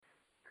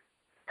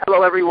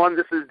Hello, everyone.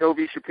 This is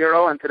Dovi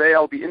Shapiro, and today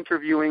I'll be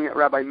interviewing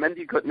Rabbi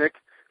Mendy Gutnick,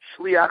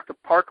 Shliach to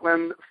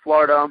Parkland,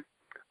 Florida,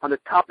 on the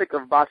topic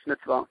of Bas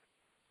Mitzvah.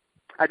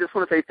 I just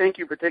want to say thank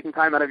you for taking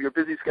time out of your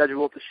busy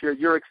schedule to share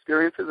your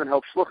experiences and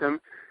help Shluchim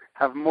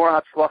have more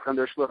Hatzlach on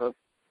their Shluchah.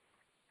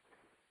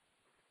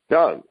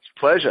 No, it's a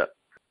pleasure.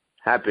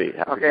 Happy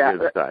to be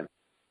this time.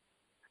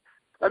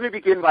 Let me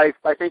begin by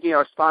thanking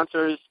our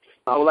sponsors.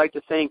 I would like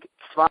to thank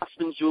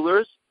Tzvasman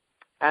Jewelers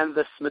and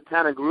the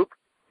Smetana Group.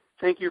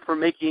 Thank you for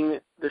making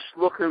the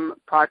Shluchim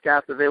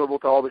podcast available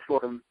to all the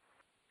Shluchim.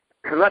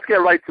 And let's get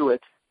right to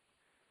it.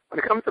 When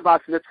it comes to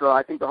Bas Mitzvah,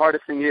 I think the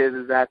hardest thing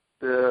is that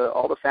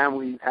all the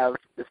families have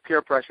this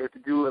peer pressure to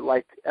do it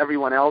like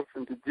everyone else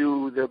and to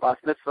do their Bas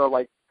Mitzvah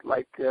like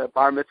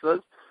Bar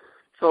Mitzvahs.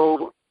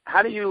 So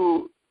how do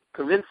you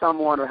convince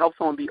someone or help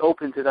someone be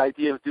open to the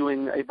idea of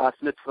doing a Bas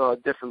Mitzvah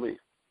differently?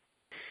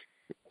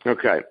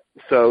 Okay,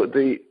 so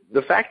the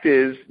fact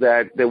is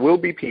that there will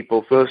be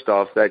people, first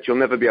off, that you'll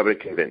never be able to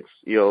convince.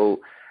 You'll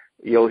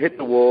hit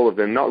the wall of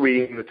them not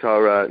reading the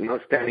Torah,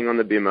 not standing on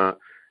the bima,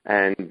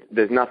 and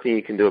there's nothing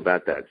you can do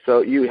about that.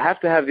 So you have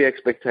to have the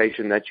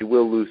expectation that you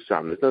will lose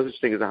some. There's no such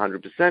thing as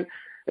 100%.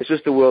 It's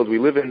just the world we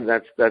live in.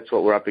 That's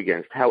what we're up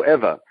against.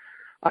 However,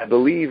 I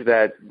believe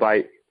that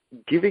by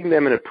giving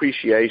them an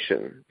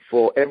appreciation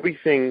for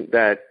everything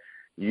that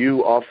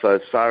you offer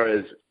as far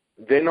as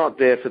they're not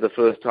there for the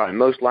first time.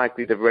 Most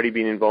likely they've already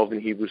been involved in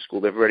Hebrew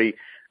school. They've already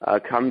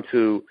come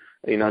to,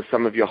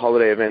 some of your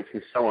holiday events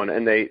and so on,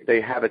 and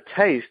they have a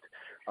taste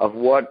of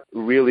what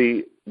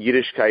really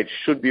Yiddishkeit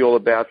should be all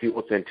about, the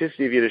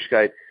authenticity of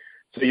Yiddishkeit.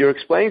 So you're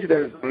explaining to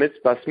them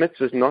that Bas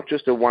Mitzvah is not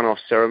just a one-off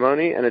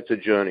ceremony, and it's a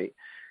journey.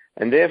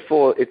 And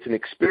therefore, it's an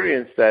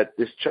experience that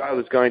this child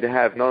is going to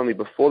have not only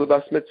before the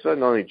Bas Mitzvah,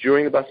 not only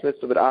during the Bas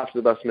Mitzvah, but after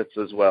the Bas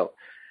Mitzvah as well.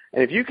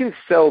 And if you can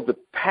sell the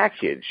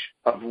package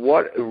of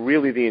what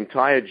really the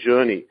entire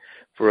journey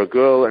for a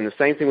girl, and the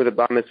same thing with a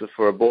Bar Mitzvah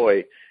for a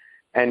boy,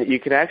 and you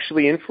can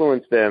actually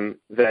influence them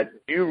that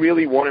you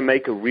really want to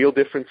make a real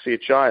difference to your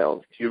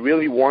child. You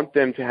really want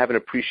them to have an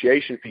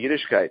appreciation for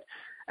Yiddishkeit.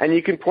 And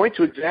you can point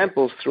to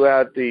examples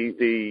throughout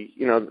the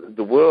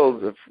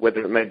world of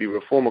whether it may be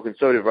Reform or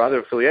Conservative or other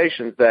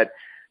affiliations that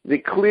the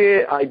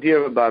clear idea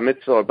of a Bar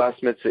Mitzvah or Bas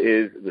Mitzvah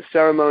is the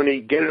ceremony,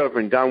 get it over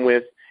and done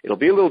with. It'll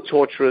be a little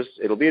torturous.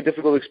 It'll be a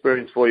difficult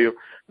experience for you.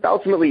 But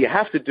ultimately, you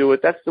have to do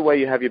it. That's the way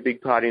you have your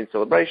big party and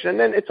celebration, and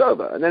then it's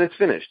over, and then it's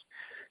finished.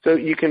 So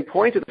you can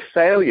point to the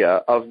failure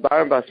of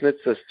Bar and Bas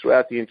Mitzvahs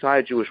throughout the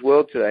entire Jewish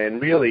world today,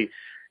 and really,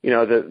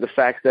 the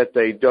fact that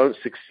they don't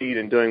succeed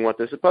in doing what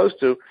they're supposed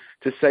to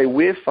say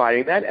we're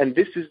fighting that, and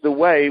this is the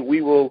way we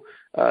will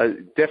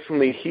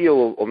definitely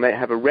heal or may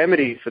have a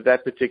remedy for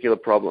that particular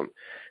problem.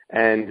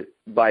 And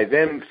by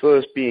them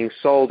first being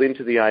sold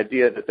into the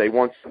idea that they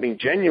want something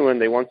genuine,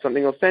 they want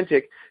something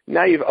authentic,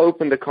 now you've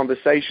opened the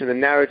conversation, the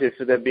narrative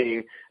for there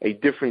being a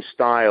different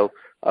style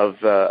of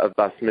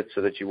Bas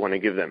Mitzvah that you want to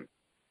give them.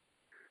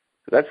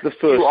 So that's the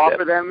first step.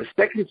 The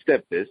second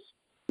step is,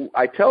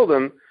 I tell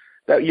them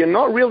that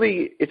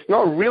it's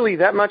not really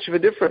that much of a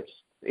difference.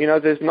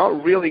 There's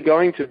not really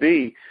going to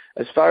be,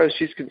 as far as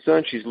she's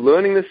concerned, she's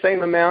learning the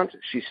same amount,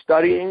 she's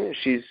studying,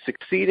 she's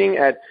succeeding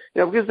at,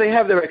 because they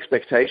have their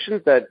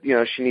expectations that,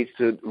 she needs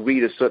to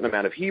read a certain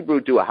amount of Hebrew,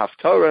 do a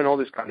Haftorah and all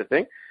this kind of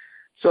thing.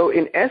 So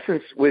in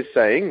essence, we're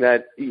saying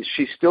that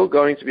she's still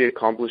going to be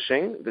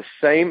accomplishing the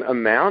same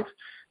amount,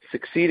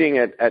 succeeding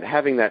at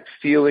having that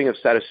feeling of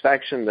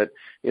satisfaction that,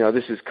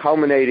 this is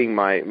culminating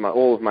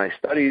all of my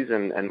studies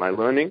and my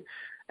learning.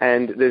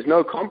 And there's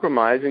no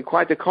compromise, and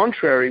quite the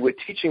contrary, we're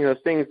teaching her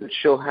things that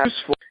she'll have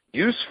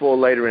useful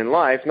later in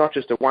life, not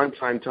just a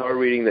one-time Torah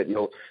reading that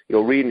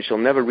you'll read and she'll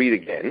never read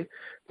again,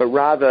 but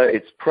rather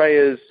it's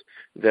prayers,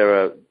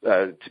 there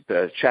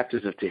are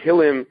chapters of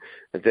Tehillim,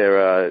 there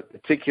are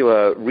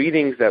particular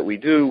readings that we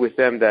do with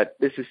them that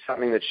this is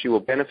something that she will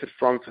benefit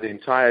from for the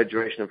entire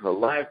duration of her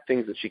life,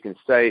 things that she can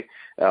say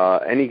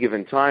any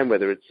given time,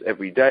 whether it's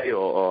every day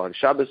or on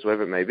Shabbos,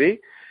 whatever it may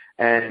be,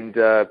 and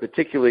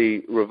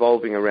particularly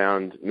revolving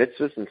around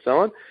mitzvahs and so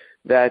on,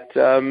 that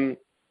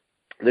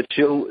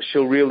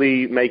she'll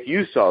really make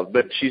use of.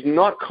 But she's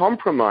not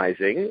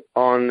compromising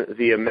on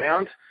the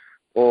amount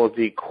or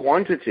the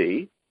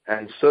quantity,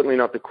 and certainly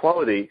not the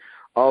quality,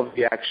 of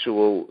the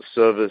actual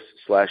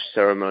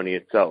service/ceremony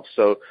itself.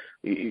 So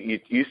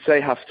you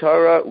say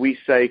Haftarah, we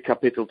say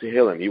Kapitel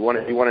Tehillim. You want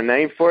a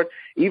name for it?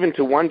 Even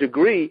to one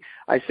degree,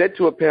 I said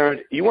to a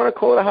parent, you want to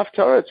call it a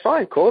Haftarah? It's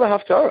fine, call it a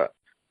Haftarah.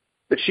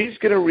 But she's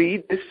going to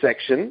read this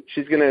section,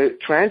 she's going to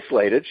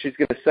translate it, she's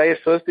going to say it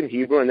first in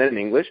Hebrew and then in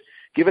English,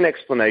 give an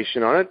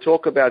explanation on it,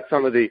 talk about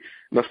some of the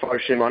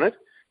mafarshim on it,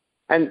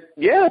 and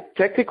yeah,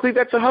 technically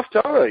that's a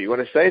Haftarah. You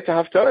want to say it's a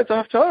Haftarah? It's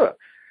a Haftarah.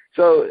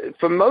 So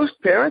for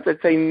most parents, I'd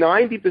say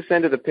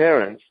 90% of the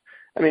parents,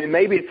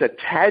 maybe it's a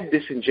tad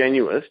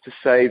disingenuous to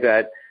say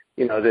that,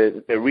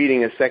 they're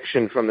reading a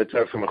section from the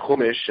Torah, from a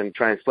Chumash, and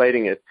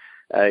translating it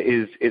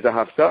is a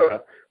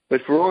Haftarah,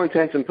 but for all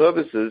intents and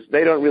purposes,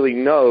 they don't really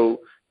know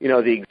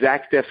the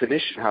exact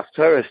definition.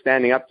 Haftarah,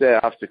 standing up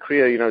there after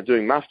Kriya,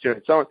 doing maftir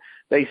and so on.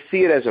 They see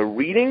it as a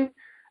reading,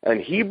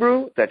 and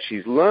Hebrew that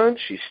she's learned,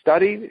 she's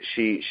studied,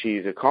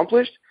 she's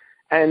accomplished,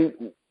 and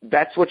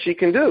that's what she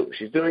can do.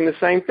 She's doing the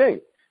same thing.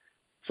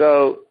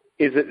 So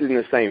is it in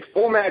the same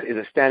format? Is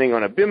it standing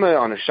on a bimah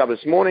on a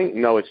Shabbos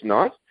morning? No, it's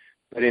not.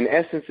 But in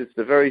essence, it's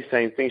the very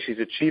same thing. She's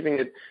achieving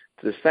it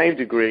to the same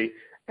degree.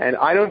 And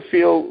I don't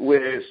feel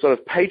we're sort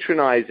of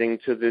patronizing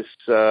to this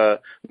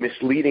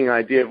misleading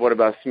idea of what a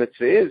bas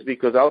mitzvah is,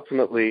 because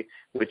ultimately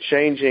we're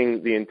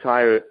changing the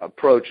entire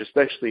approach,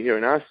 especially here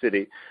in our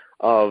city,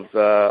 of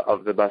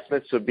the bas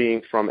mitzvah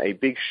being from a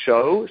big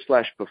show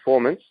 /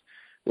 performance,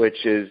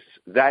 which is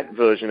that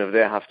version of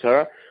their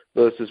haftarah,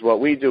 versus what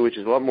we do, which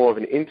is a lot more of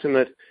an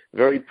intimate,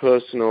 very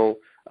personal,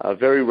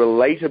 very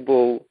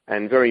relatable,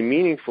 and very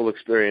meaningful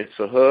experience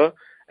for her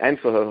and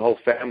for her whole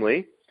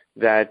family,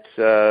 that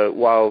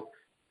while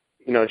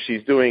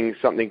she's doing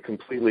something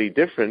completely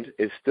different,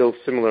 is still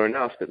similar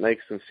enough that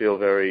makes them feel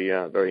very,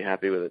 very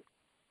happy with it.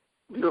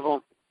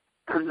 Beautiful.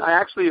 I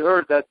actually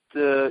heard that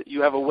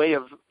you have a way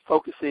of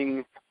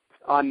focusing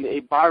on a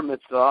bar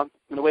mitzvah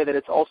in a way that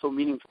it's also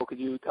meaningful. Could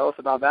you tell us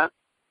about that?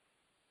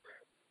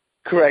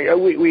 Correct.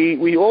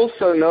 We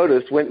also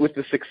noticed with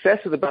the success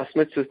of the bas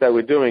mitzvahs that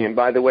we're doing, and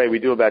by the way, we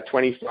do about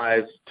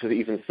 25 to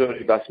even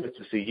 30 bas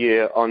mitzvahs a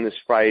year on this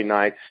Friday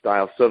night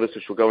style service,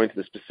 which we'll go into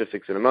the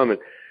specifics in a moment.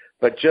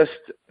 But just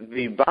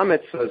the bar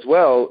mitzvah as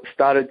well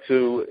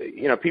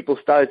people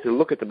started to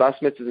look at the bas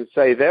mitzvahs and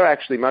say they're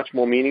actually much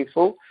more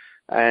meaningful,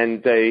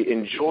 and they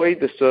enjoyed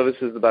the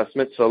services of the bas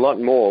mitzvah a lot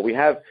more. We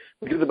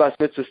do the bas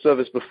mitzvah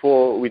service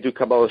before we do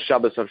Kabbalah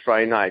Shabbos on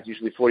Friday night,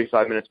 usually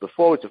 45 minutes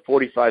before. It's a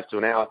 45 to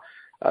an hour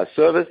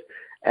service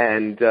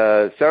and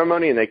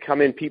ceremony, and they come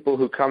in. People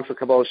who come for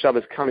Kabbalah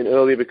Shabbos come in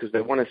earlier because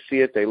they want to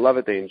see it, they love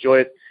it, they enjoy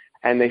it.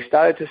 And they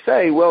started to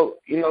say, well,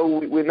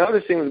 we're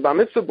noticing the bar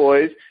mitzvah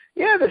boys,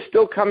 they're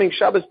still coming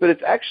Shabbos, but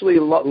it's actually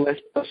a lot less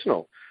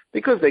personal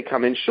because they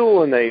come in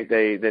shul and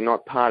they're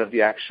not part of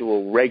the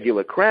actual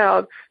regular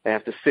crowd. They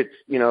have to sit,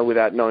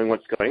 without knowing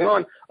what's going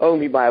on.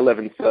 Only by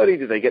 11:30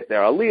 do they get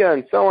their aliyah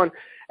and so on.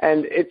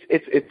 And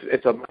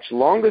it's a much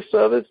longer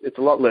service. It's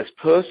a lot less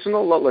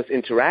personal, a lot less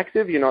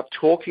interactive. You're not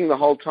talking the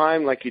whole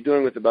time like you're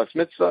doing with the bas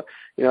mitzvah.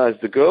 As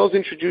the girl's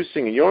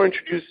introducing and you're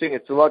introducing,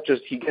 it's a lot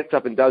just he gets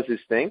up and does his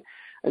thing.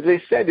 As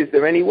they said, is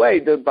there any way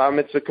the bar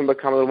mitzvah can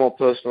become a little more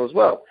personal as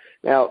well?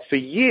 Now, for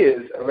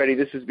years already,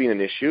 this has been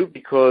an issue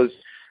because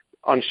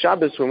on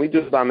Shabbos, when we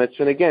do the bar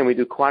mitzvah, and again, we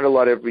do quite a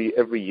lot every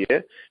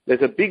year,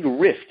 there's a big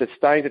rift that's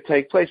starting to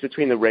take place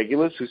between the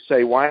regulars who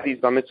say, why are these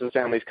bar mitzvah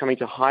families coming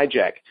to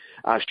hijack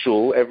our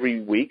shul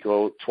every week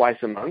or twice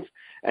a month,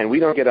 and we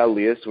don't get our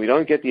aliyah, so we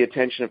don't get the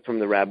attention from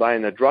the rabbi,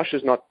 and the drush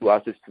is not to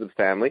us, it's to the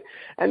family.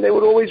 And they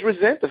would always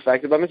resent the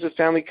fact that the bar mitzvah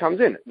family comes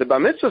in. The bar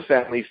mitzvah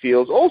family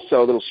feels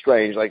also a little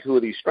strange, like, who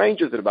are these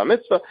strangers at a bar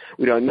mitzvah?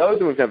 We don't know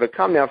them, we've never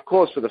come. Now, of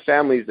course, for the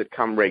families that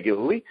come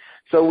regularly,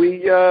 so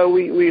we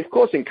of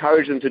course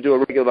encourage them to do a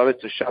regular bar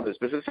mitzvah Shabbos.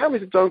 But for the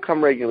families that don't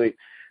come regularly,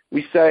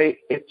 we say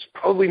it's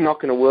probably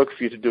not going to work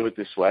for you to do it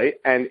this way.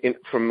 And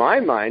from my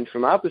mind,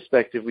 from our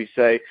perspective, we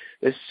say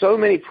there's so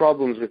many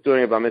problems with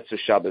doing a bar mitzvah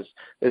Shabbos.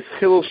 There's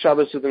chilul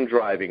Shabbos with them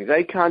driving.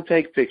 They can't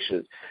take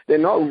pictures. They're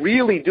not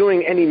really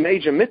doing any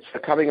major mitzvah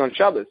coming on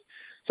Shabbos.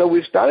 So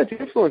we've started to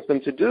influence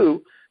them to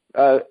do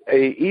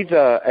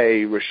either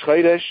a Rosh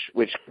Chodesh,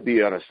 which could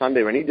be on a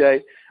Sunday or any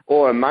day,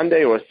 or a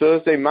Monday or a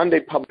Thursday. Monday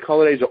public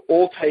holidays are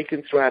all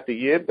taken throughout the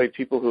year by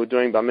people who are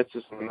doing bar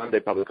mitzvahs on Monday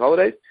public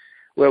holidays,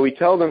 where we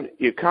tell them,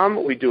 you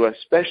come, we do a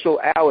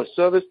special hour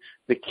service.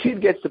 The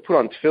kid gets to put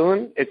on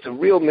tefillin. It's a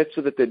real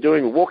mitzvah that they're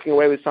doing. We're walking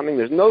away with something.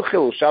 There's no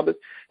chilul Shabbos.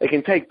 They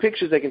can take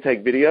pictures. They can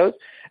take videos.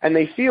 And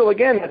they feel,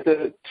 again, that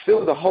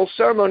the whole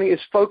ceremony is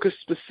focused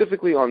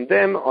specifically on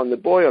them, on the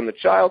boy, on the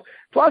child.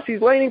 Plus,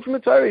 he's learning from the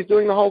Torah. He's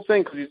doing the whole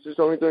thing because he's just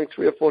only doing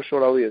 3 or 4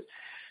 short aliyahs.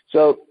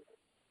 So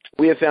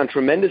we have found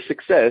tremendous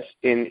success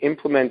in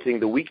implementing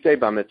the weekday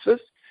bar mitzvahs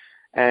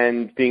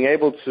and being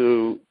able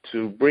to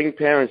bring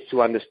parents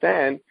to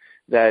understand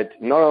that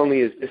not only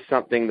is this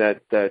something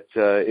that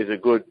is a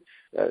good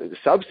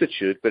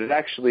substitute, but it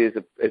actually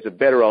is a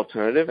better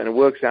alternative, and it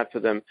works out for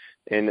them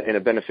in a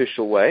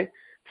beneficial way.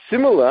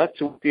 Similar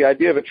to the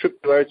idea of a trip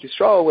to Eretz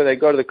Yisrael, where they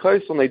go to the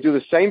coastal and they do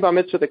the same bar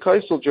mitzvah at the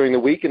coastal during the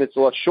week, and it's a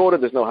lot shorter.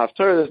 There's no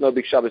haftarah, there's no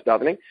big Shabbos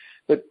davening.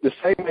 But the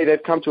same way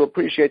they've come to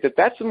appreciate that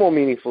that's a more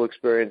meaningful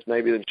experience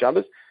maybe than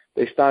Shabbos,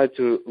 they started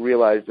to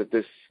realize that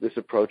this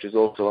approach is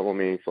also a lot more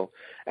meaningful.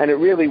 And it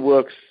really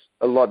works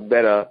a lot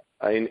better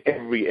in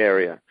every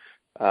area.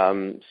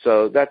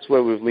 So that's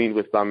where we've leaned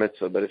with bar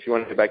mitzvah. But if you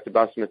want to get back to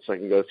bar mitzvah, I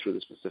can go through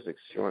the specifics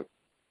if you want.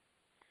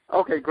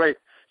 Okay, great.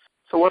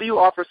 So what do you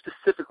offer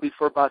specifically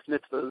for bar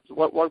mitzvahs?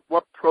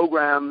 What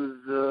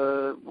programs?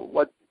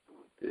 What's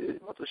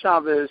the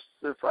Shabbos,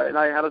 the Friday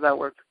night? How does that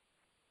work?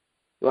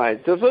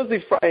 Right. So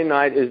firstly, Friday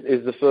night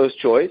is the first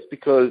choice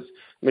because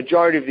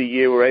majority of the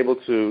year we're able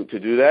to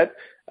do that.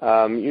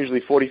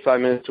 Usually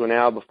 45 minutes to an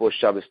hour before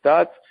Shabbos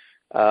starts.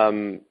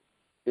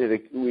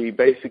 We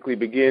basically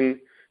begin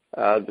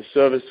the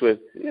service with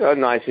a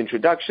nice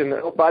introduction.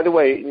 Oh, by the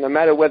way, no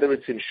matter whether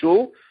it's in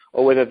shul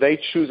or whether they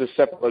choose a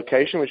separate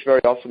location, which very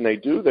often they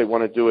do, they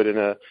want to do it in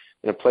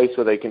in a place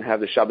where they can have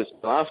the Shabbos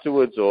meal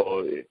afterwards,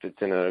 or if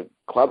it's in a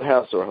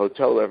clubhouse or a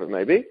hotel, wherever it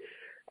may be.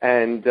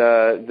 And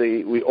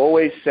we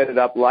always set it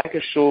up like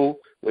a shul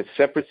with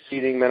separate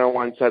seating, men on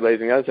one side,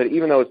 ladies on the other side.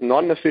 Even though it's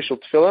not an official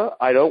tefillah,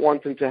 I don't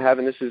want them to have,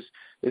 and this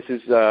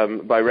is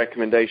by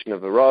recommendation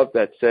of a Rav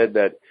that said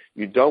that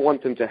you don't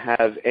want them to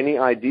have any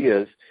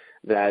ideas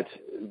that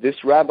this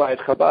rabbi at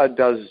Chabad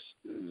does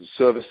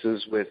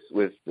services with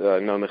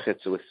no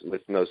mechitza,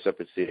 with no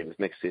separate seating, with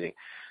mixed seating.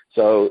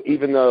 So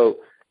even though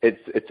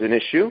it's an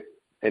issue,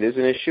 it is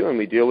an issue, and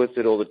we deal with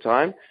it all the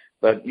time,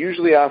 but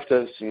usually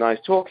after some nice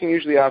talking,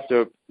 usually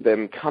after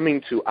them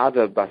coming to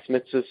other bas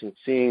mitzvahs and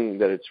seeing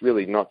that it's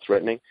really not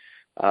threatening,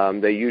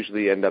 they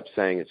usually end up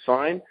saying it's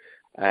fine,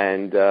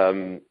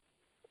 and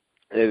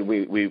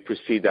we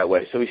proceed that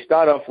way. So we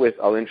start off with,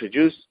 I'll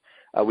introduce,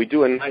 we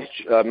do a nice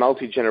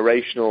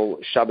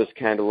multi-generational Shabbos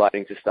candle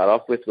lighting to start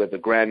off with, where the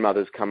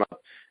grandmothers come up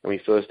and we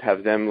first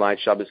have them light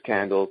Shabbos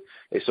candles.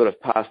 They sort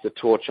of pass the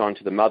torch on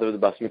to the mother of the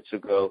bas mitzvah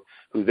girl,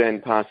 who then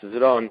passes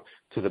it on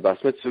to the bas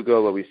mitzvah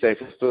girl, where we say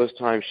for the first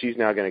time she's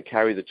now going to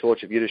carry the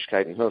torch of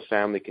Yiddishkeit in her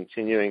family,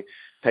 continuing,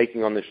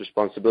 taking on this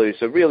responsibility.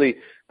 So really,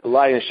 the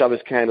lighting of Shabbos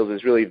candles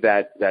is really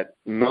that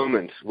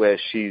moment where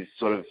she's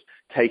sort of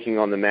taking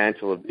on the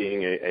mantle of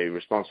being a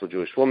responsible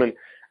Jewish woman.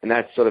 And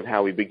that's sort of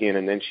how we begin.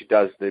 And then she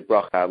does the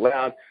bracha out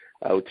loud,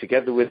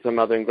 together with her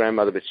mother and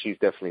grandmother, but she's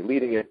definitely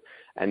leading it.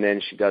 And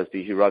then she does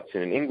the Hiratzin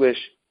in English.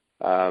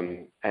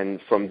 And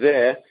from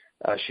there,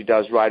 she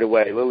does right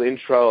away a little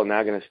intro. I'm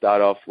now going to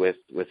start off with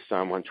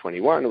Psalm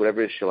 121,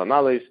 whatever it is, Shil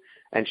HaMalis.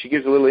 And she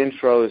gives a little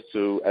intro as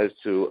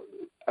to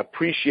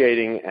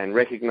appreciating and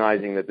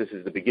recognizing that this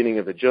is the beginning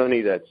of a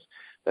journey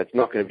that's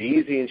not going to be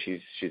easy, and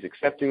she's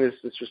accepting this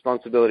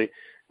responsibility,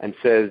 and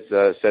says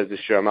the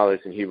Shir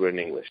HaMalis in Hebrew and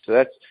English. So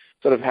that's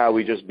sort of how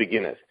we just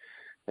begin it.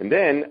 And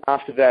then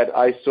after that,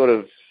 I sort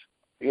of,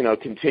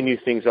 continue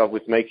things off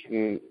with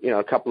making,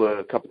 a couple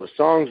of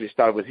songs. We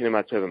started with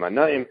Hinei Matov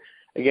Manayim.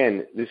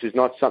 Again, this is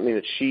not something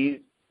that she's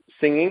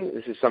singing.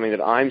 This is something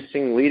that I'm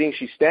singing, leading.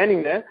 She's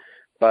standing there,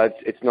 but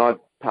it's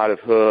not part of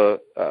her,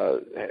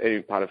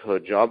 any part of her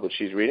job, what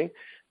she's reading.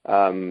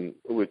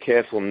 We're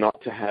careful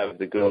not to have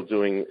the girl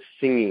doing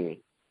singing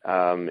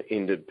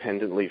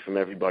independently from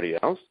everybody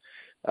else,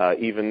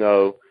 even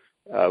though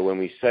when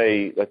we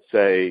say, let's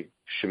say,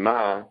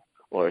 Shema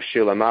or a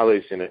Shil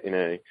HaMalis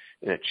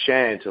in a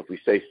chant, or if we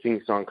say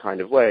sing-song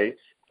kind of way,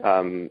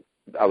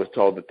 I was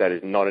told that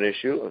is not an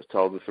issue. I was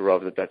told with the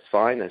Rav that that's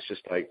fine. That's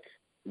just like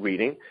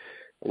reading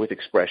with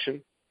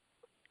expression.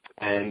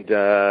 And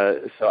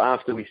so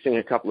after we sing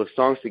a couple of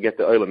songs to get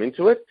the olam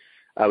into it,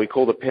 we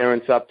call the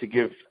parents up to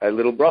give a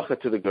little bracha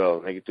to the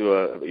girl. They do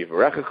a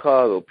yivarechecha,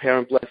 a little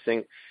parent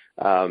blessing,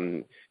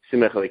 simech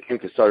alekim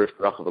kesarif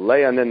bracha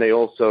v'leah, and then they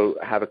also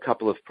have a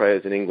couple of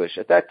prayers in English.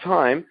 At that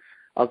time,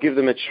 I'll give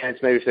them a chance,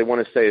 maybe if they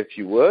want to say a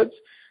few words,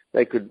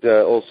 they could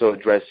also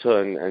address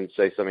her and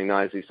say something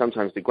nicely.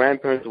 Sometimes the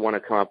grandparents want to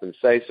come up and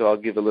say, so I'll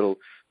give a little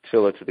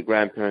tefillah to the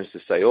grandparents to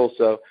say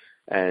also,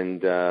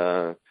 and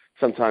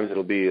sometimes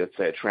it'll be, let's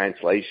say, a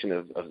translation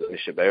of the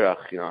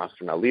Mishaberach,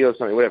 after an aliyah or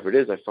something, whatever it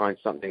is. I find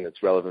something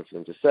that's relevant for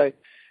them to say,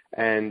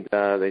 and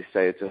they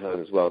say it to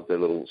her as well, their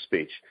little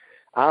speech.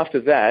 After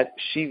that,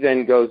 she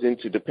then goes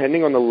into,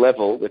 depending on the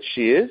level that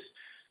she is,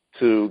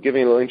 to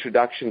giving a little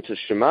introduction to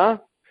Shema,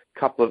 a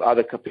couple of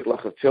other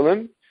kapitlach of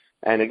Tilim,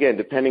 and again,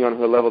 depending on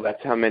her level,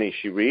 that's how many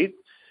she reads.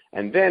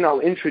 And then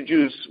I'll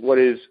introduce what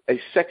is a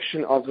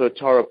section of her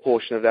Torah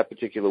portion of that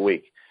particular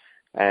week.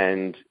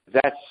 And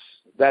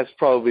that's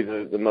probably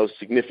the most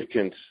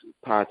significant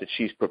part that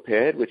she's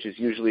prepared, which is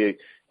usually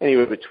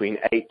anywhere between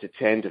 8 to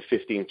 10 to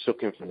 15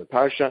 psukim from the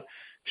parsha.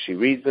 She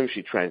reads them,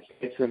 she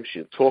translates them,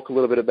 she'll talk a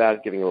little bit about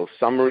it, giving a little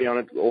summary on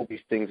it. All these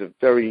things are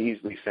very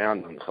easily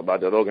found on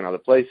Chabad.org and other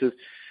places,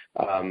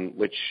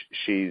 which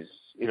she's,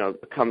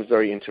 becomes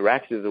very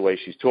interactive, the way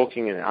she's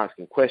talking and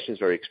asking questions,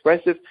 very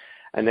expressive.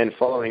 And then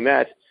following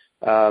that,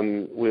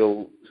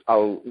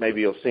 I'll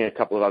sing a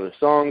couple of other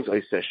songs,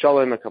 I say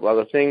Shalom, a couple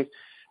other things.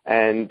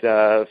 And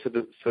for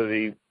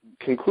the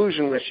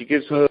conclusion, where she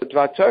gives her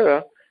Dvar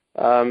Torah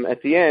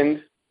at the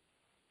end,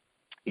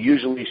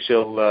 usually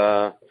she'll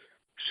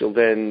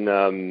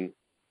then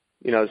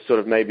sort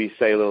of maybe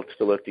say a little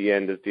tefillah at the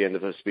end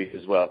of her speech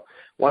as well.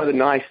 One of the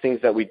nice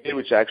things that we did,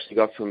 which I actually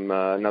got from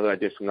another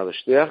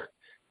shliach,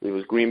 it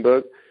was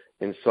Greenberg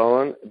in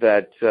Solon,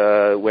 that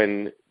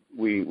when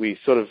we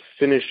sort of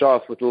finish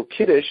off with a little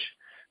kiddush,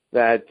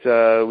 that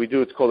we do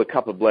what's called a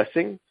cup of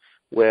blessing,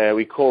 where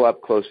we call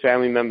up close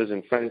family members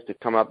and friends to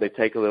come up. They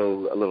take a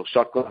little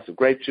shot glass of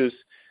grape juice.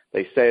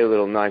 They say a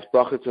little nice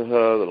bracha to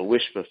her, a little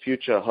wish for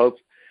future hope,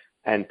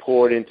 and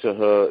pour it into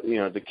her,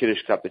 the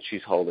kiddush cup that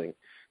she's holding.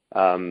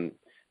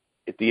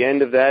 At the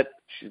end of that,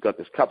 she's got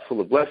this cup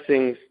full of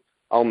blessings.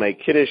 I'll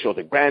make kiddush, or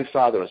the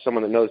grandfather or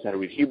someone that knows how to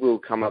read Hebrew will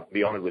come up and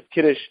be honored with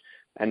kiddush,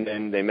 and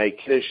then they make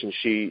kiddush, and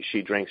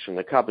she drinks from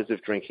the cup as if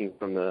drinking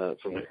from the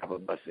cup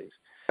of blessings.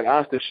 I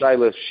asked the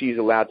Shaila if she's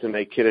allowed to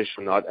make kiddush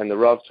or not, and the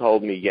Rav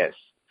told me yes.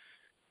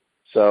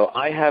 So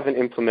I haven't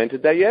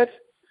implemented that yet,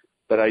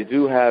 but I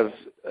do have,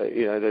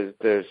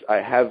 I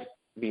have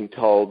been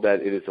told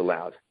that it is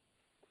allowed.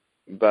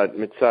 But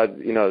mitzad,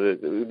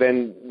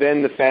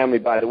 then the family,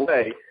 by the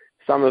way,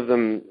 some of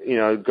them,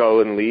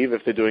 go and leave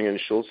if they're doing it in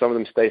shul. Some of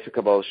them stay for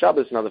Kabbalah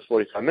Shabbos, another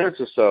 45 minutes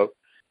or so.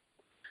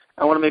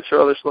 I want to make sure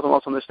other shluchim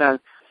also understand.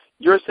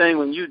 You're saying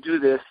when you do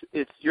this,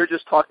 you're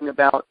just talking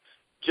about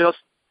just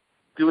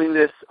doing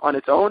this on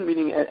its own,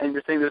 meaning, and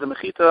you're saying there's a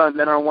mechita, and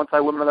men are on one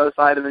side, women on the other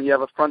side, and then you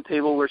have a front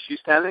table where she's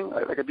standing,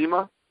 like a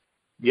bima?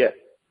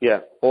 Yeah,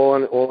 all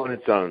on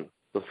its own.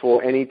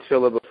 Before any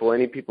tefillah, before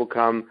any people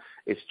come,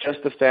 it's just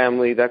the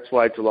family. That's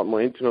why it's a lot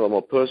more intimate, a lot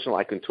more personal.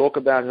 I can talk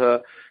about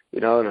her,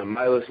 and her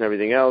milas and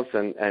everything else,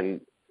 and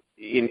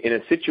in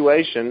a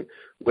situation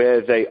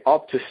where they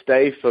opt to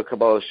stay for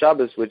Kabbalah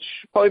Shabbos, which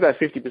probably about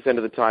 50%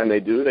 of the time they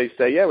do, they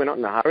say, yeah, we're not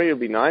in a hurry, it'll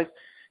be nice.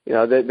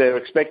 They're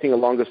expecting a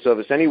longer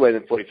service anyway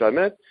than 45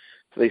 minutes,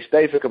 so they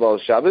stay for Kabbalah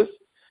Shabbos,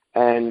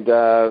 and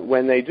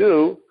when they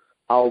do,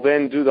 I'll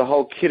then do the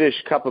whole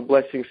Kiddush cup of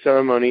blessing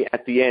ceremony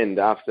at the end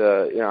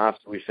after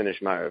we finish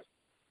Ma'ariv.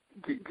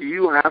 Do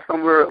you have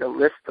somewhere a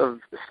list of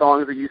the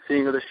songs that you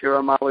sing or the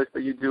Shira Malis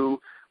that you do,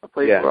 a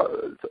place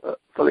for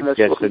something that's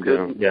looking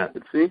good? Yeah.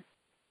 See?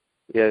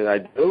 Yeah, I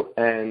do,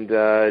 and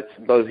it's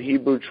both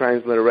Hebrew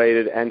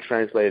transliterated and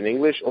translated in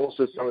English.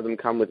 Also, some of them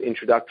come with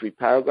introductory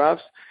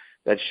paragraphs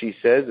that she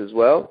says as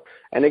well.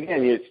 And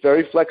again, it's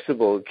very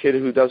flexible. A kid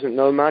who doesn't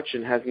know much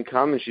and hasn't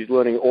come and she's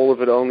learning all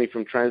of it only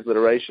from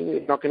transliteration,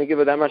 you're not going to give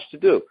her that much to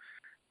do.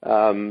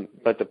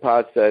 But the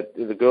parts that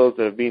the girls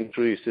that have been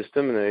through your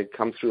system and they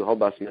come through the whole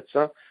Bas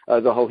Mitzvah,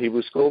 the whole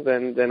Hebrew school,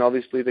 then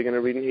obviously they're going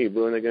to read in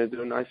Hebrew and they're going to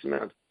do a nice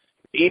amount.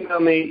 You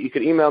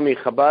can email me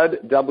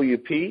Chabad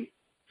WP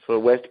for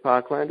West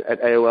Parkland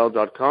at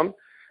AOL.com,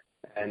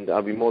 and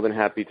I'll be more than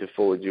happy to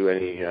forward you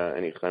any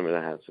chemra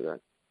that I have for that.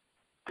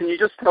 Can you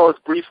just tell us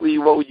briefly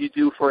what would you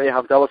do for a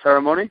Havdalah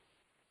ceremony?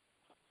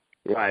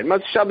 Right.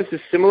 Motzei Shabbos is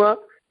similar,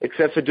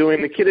 except for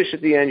doing the Kiddush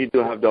at the end, you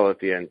do a Havdalah at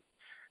the end.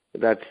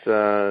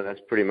 That's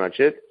pretty much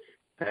it.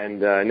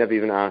 And I never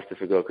even asked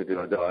if a girl could do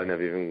Havdalah. I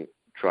never even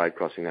tried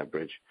crossing that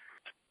bridge.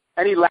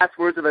 Any last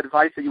words of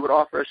advice that you would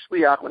offer a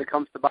shliach when it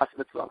comes to Bas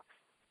Mitzvah?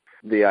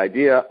 The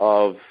idea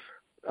of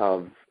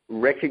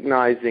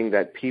recognizing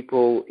that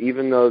people,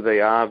 even though they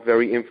are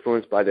very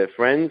influenced by their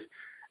friends,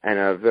 and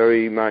are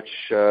very much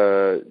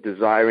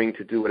desiring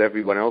to do what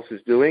everyone else is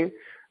doing,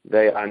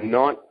 they are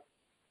not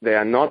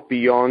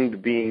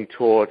beyond being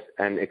taught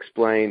and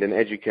explained and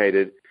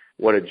educated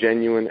what a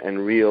genuine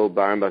and real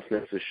Bar and Bas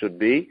Mitzvah should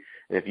be.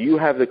 And if you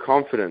have the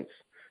confidence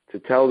to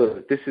tell them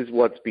that this is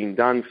what's been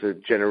done for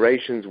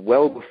generations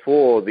well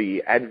before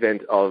the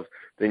advent of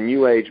the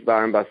New Age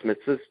Bar and Bas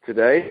Mitzvahs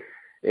today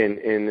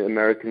in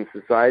American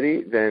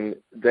society, then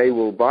they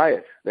will buy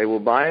it. They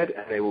will buy it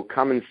and they will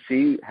come and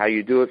see how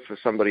you do it for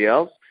somebody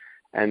else.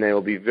 And they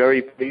will be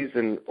very pleased,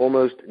 and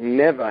almost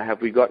never have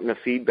we gotten a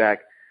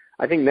feedback.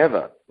 I think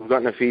never. We've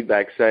gotten a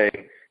feedback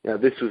saying,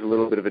 this was a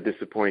little bit of a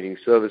disappointing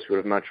service. Would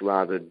have much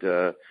rather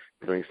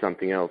doing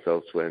something else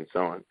elsewhere and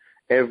so on.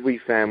 Every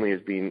family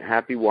has been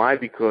happy. Why?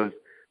 Because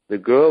the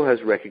girl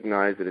has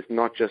recognized that it's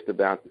not just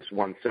about this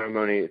one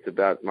ceremony. It's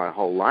about my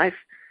whole life.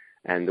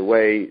 And the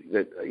way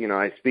that,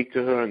 I speak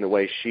to her and the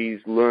way she's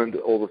learned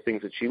all the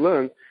things that she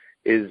learned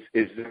is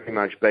very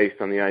much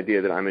based on the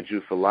idea that I'm a Jew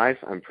for life.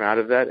 I'm proud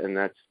of that, and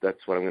that's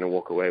what I'm going to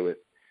walk away with.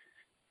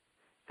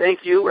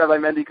 Thank you, Rabbi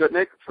Mendy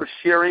Gutnick, for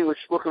sharing with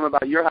shluchim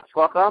about your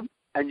hashgacha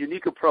and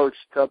unique approach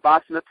to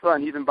Bas Mitzvah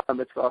and even Bar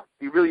Mitzvah.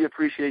 We really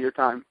appreciate your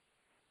time.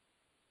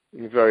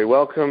 You're very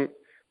welcome.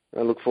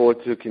 I look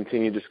forward to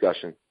continued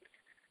discussion.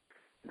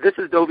 This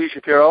is Dovi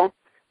Shapiro,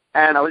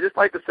 and I would just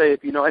like to say,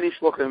 if you know any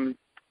shluchim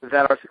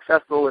that are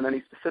successful in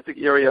any specific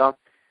area,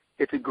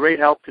 it's a great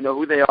help to know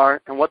who they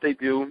are and what they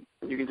do.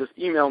 You can just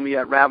email me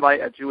at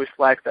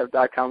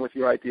rabbi@jewishflagstaff.com with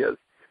your ideas.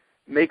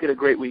 Make it a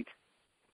great week.